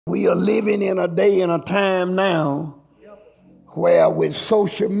We are living in a day and a time now where with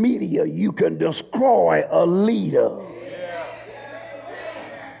social media you can destroy a leader.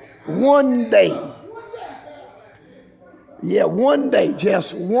 One day. Yeah, one day,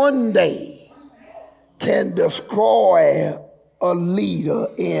 just one day can destroy a leader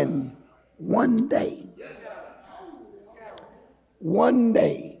in one day. One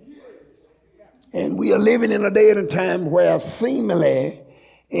day. And we are living in a day and a time where seemingly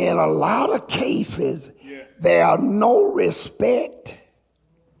in a lot of cases, there are no respect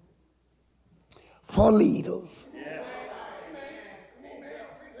for leaders.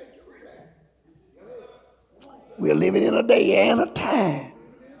 We're living in a day and a time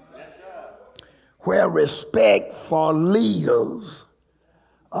where respect for leaders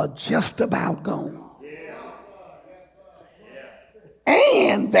are just about gone.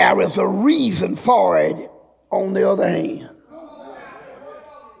 And there is a reason for it on the other hand.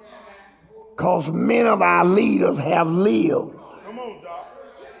 Because many of our leaders have lived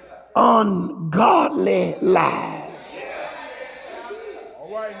ungodly lives.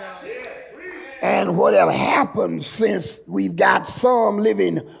 And whatever happened since we've got some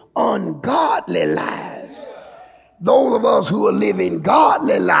living ungodly lives, those of us who are living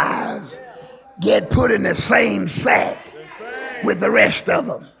godly lives get put in the same sack with the rest of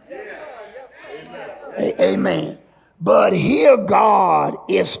them. Amen. But here God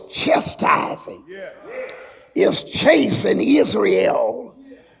is chastising, is chasing Israel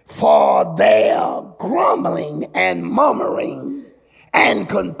for their grumbling and murmuring and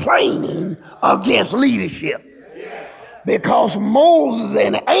complaining against leadership. Because Moses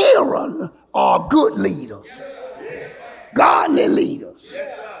and Aaron are good leaders, godly leaders,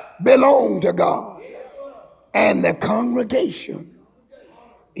 belong to God. And the congregation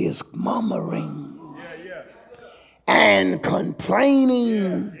is murmuring and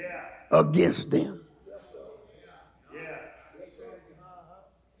complaining against them.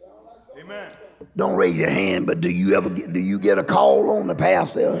 Amen. Don't raise your hand, but do you get a call on the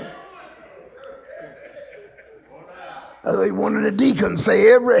pastor? One of the deacons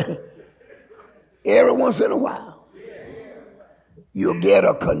say every once in a while you'll get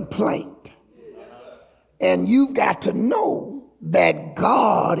a complaint. And you've got to know that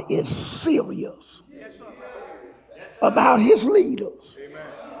God is serious about his leaders.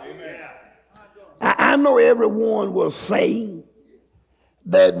 I know everyone will say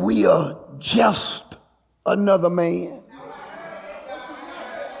that we are just another man.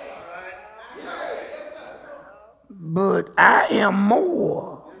 But I am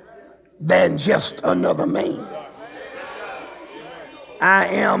more than just another man. I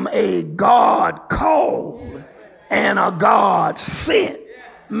am a God called and a God sent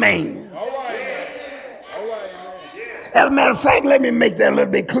man. As a matter of fact, let me make that a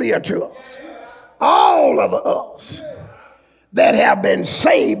little bit clear to us. All of us that have been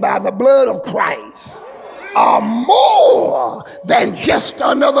saved by the blood of Christ are more than just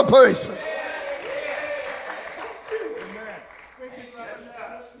another person.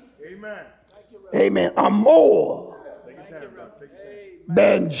 Amen. Amen. Are more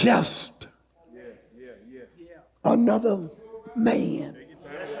than just another man.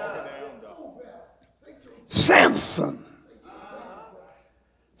 Samson,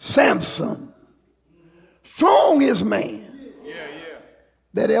 strongest man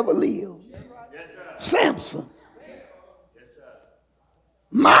that ever lived. Samson,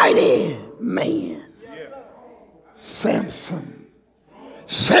 mighty man. Samson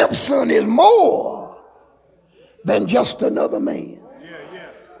is more than just another man.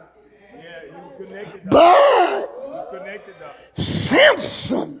 But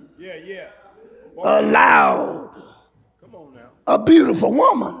Samson allowed a beautiful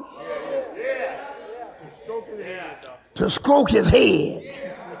woman to stroke his head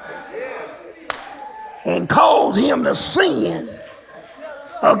and caused him to sin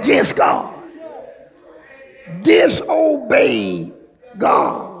against God. Disobeyed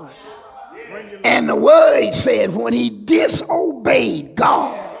God. And the word said when he disobeyed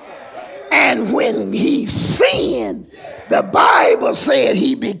God and when he sinned, the Bible said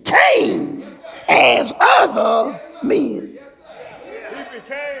he became as other men.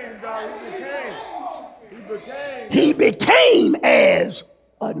 He became as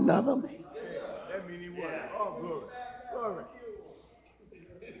another man.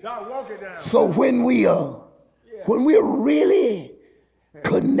 So when we are really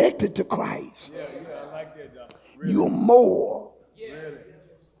connected to Christ, you're more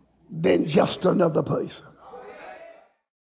than just another person.